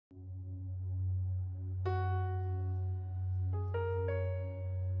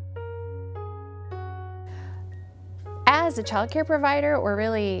As a child care provider, or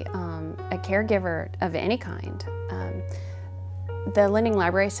really a caregiver of any kind, the Lending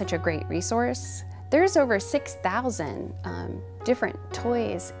Library is such a great resource. There's over 6,000 different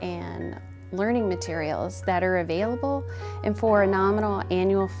toys and learning materials that are available, and for a nominal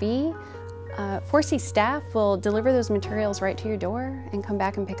annual fee, 4C staff will deliver those materials right to your door and come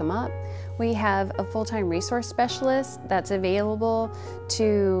back and pick them up. We have a full-time resource specialist that's available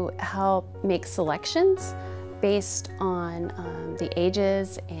to help make selections based on the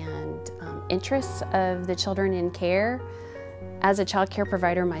ages and interests of the children in care. As a child care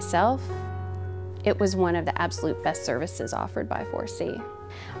provider myself, it was one of the absolute best services offered by 4C.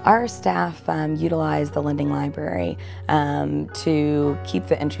 Our staff utilize the Lending Library to keep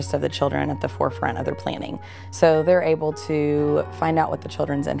the interest of the children at the forefront of their planning. So they're able to find out what the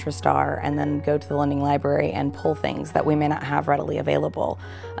children's interests are and then go to the Lending Library and pull things that we may not have readily available.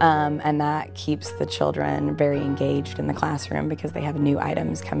 And that keeps the children very engaged in the classroom because they have new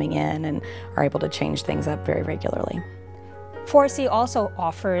items coming in and are able to change things up very regularly. 4C also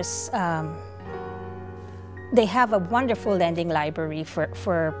offers they have a wonderful lending library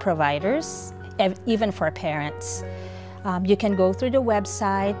for providers, even for parents. You can go through the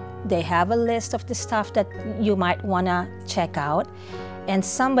website. They have a list of the stuff that you might want to check out. And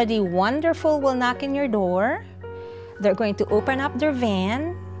somebody wonderful will knock on your door. They're going to open up their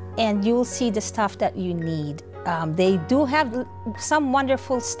van, and you'll see the stuff that you need. They do have some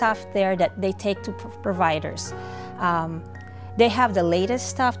wonderful stuff there that they take to providers. They have the latest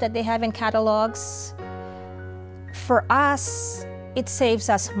stuff that they have in catalogs. For us, it saves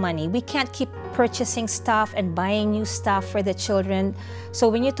us money. We can't keep purchasing stuff and buying new stuff for the children. So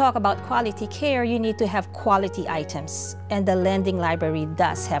when you talk about quality care, you need to have quality items. And the Lending Library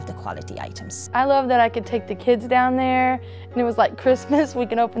does have the quality items. I love that I could take the kids down there, and it was like Christmas. We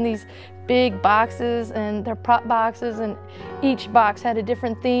can open these big boxes, and they're prop boxes, and each box had a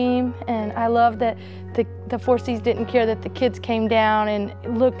different theme. And I love that the 4Cs didn't care that the kids came down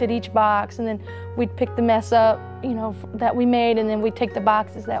and looked at each box, and then we'd pick the mess up, you know, that we made, and then we'd take the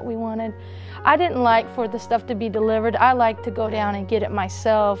boxes that we wanted. I didn't like for the stuff to be delivered. I like to go down and get it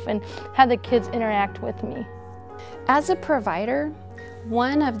myself and have the kids interact with me. As a provider,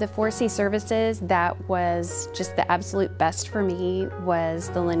 one of the 4C services that was just the absolute best for me was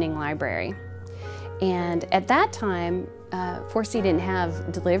the Lending Library. And at that time, 4C didn't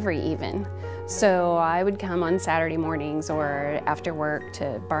have delivery even. So I would come on Saturday mornings or after work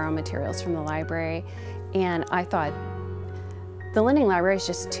to borrow materials from the library. And I thought, the Lending Library is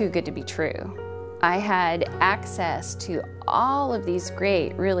just too good to be true. I had access to all of these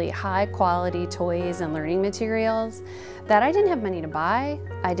great, really high quality toys and learning materials that I didn't have money to buy.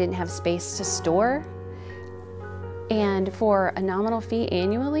 I didn't have space to store. And for a nominal fee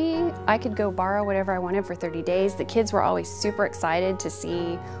annually, I could go borrow whatever I wanted for 30 days. The kids were always super excited to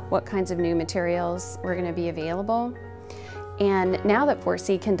see what kinds of new materials were going to be available. And now that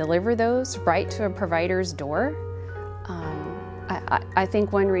 4C can deliver those right to a provider's door, I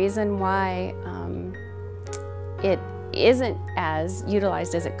think one reason why it isn't as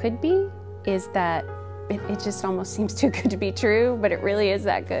utilized as it could be is that it just almost seems too good to be true, but it really is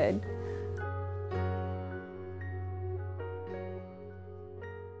that good.